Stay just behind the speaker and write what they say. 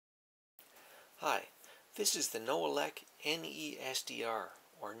Hi, this is the NooElec NESDR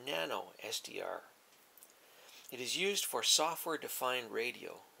or nano SDR. It is used for software-defined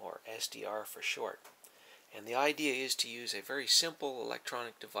radio, or SDR for short. And the idea is to use a very simple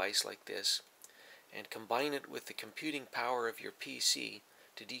electronic device like this and combine it with the computing power of your PC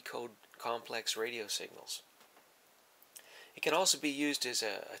to decode complex radio signals. It can also be used as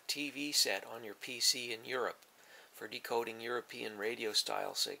a TV set on your PC in Europe for decoding European radio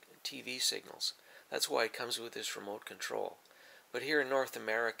style TV signals. That's why it comes with this remote control. But here in North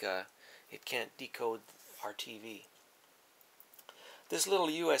America, it can't decode our TV. This little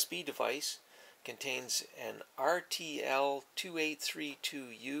USB device contains an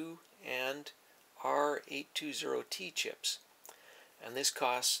RTL2832U and R820T chips. And this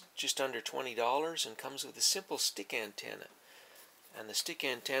costs just under $20 and comes with a simple stick antenna. And the stick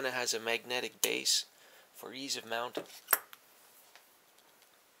antenna has a magnetic base for ease of mounting.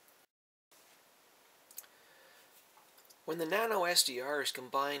 When the nano SDR is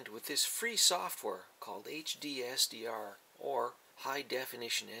combined with this free software called HDSDR or High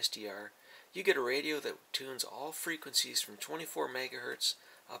Definition SDR, you get a radio that tunes all frequencies from 24 MHz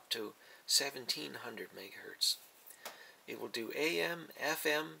up to 1700 MHz. It will do AM,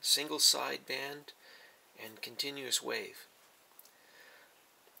 FM, single sideband, and continuous wave.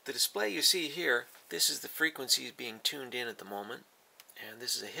 The display you see here, this is the frequencies being tuned in at the moment, and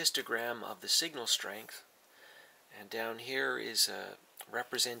this is a histogram of the signal strength. And down here is a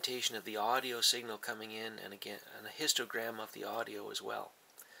representation of the audio signal coming in, and again and a histogram of the audio as well.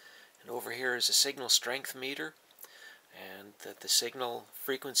 And over here is a signal strength meter and the signal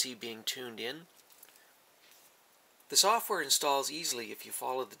frequency being tuned in. The software installs easily if you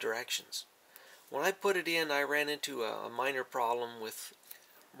follow the directions. When I put it in, I ran into a minor problem with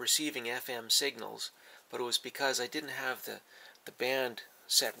receiving FM signals, but it was because I didn't have the band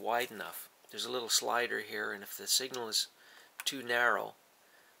set wide enough. There's a little slider here, and if the signal is too narrow,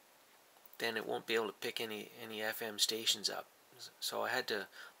 then it won't be able to pick any FM stations up. So I had to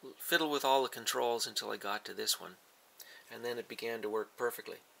fiddle with all the controls until I got to this one, and then it began to work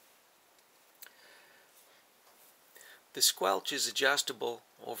perfectly. The Squelch is adjustable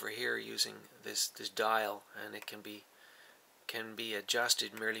over here using this dial, and it can be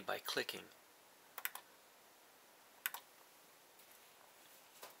adjusted merely by clicking.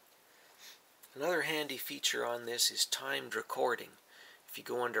 Another handy feature on this is timed recording. If you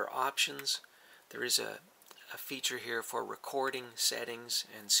go under Options, there is a feature here for recording settings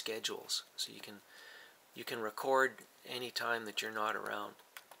and schedules. So you can record any time that you're not around.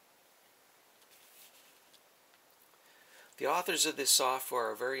 The authors of this software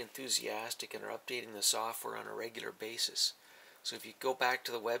are very enthusiastic and are updating the software on a regular basis. So if you go back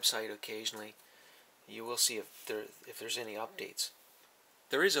to the website occasionally, you will see if there's any updates.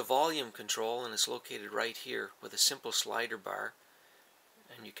 There is a volume control, and it's located right here with a simple slider bar,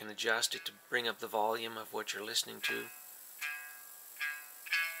 and you can adjust it to bring up the volume of what you're listening to.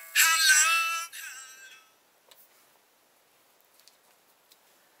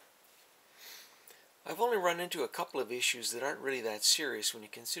 I've only run into a couple of issues that aren't really that serious when you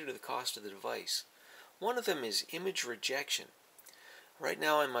consider the cost of the device. One of them is image rejection. Right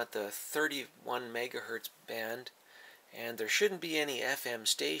now I'm at the 31 MHz band, and there shouldn't be any FM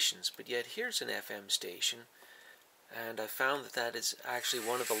stations, but yet here's an FM station, and I found that is actually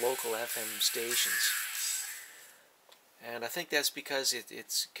one of the local FM stations. And I think that's because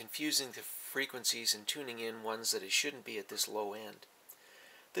it's confusing the frequencies and tuning in ones that it shouldn't be at this low end.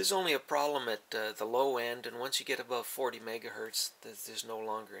 This is only a problem at the low end, and once you get above 40 MHz, there's no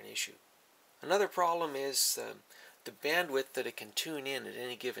longer an issue. Another problem is the bandwidth that it can tune in at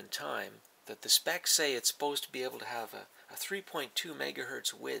any given time. That the specs say it's supposed to be able to have a 3.2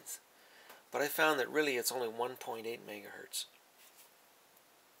 MHz width, but I found that really it's only 1.8 MHz.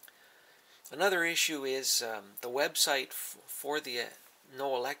 Another issue is the website for the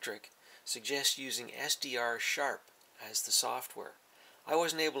NooElec suggests using SDR Sharp as the software. I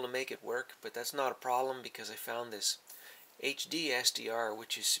wasn't able to make it work, but that's not a problem because I found this HD SDR,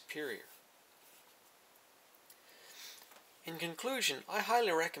 which is superior. In conclusion, I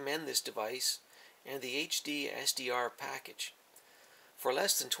highly recommend this device and the HD SDR package. For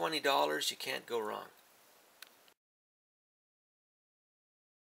less than $20, you can't go wrong.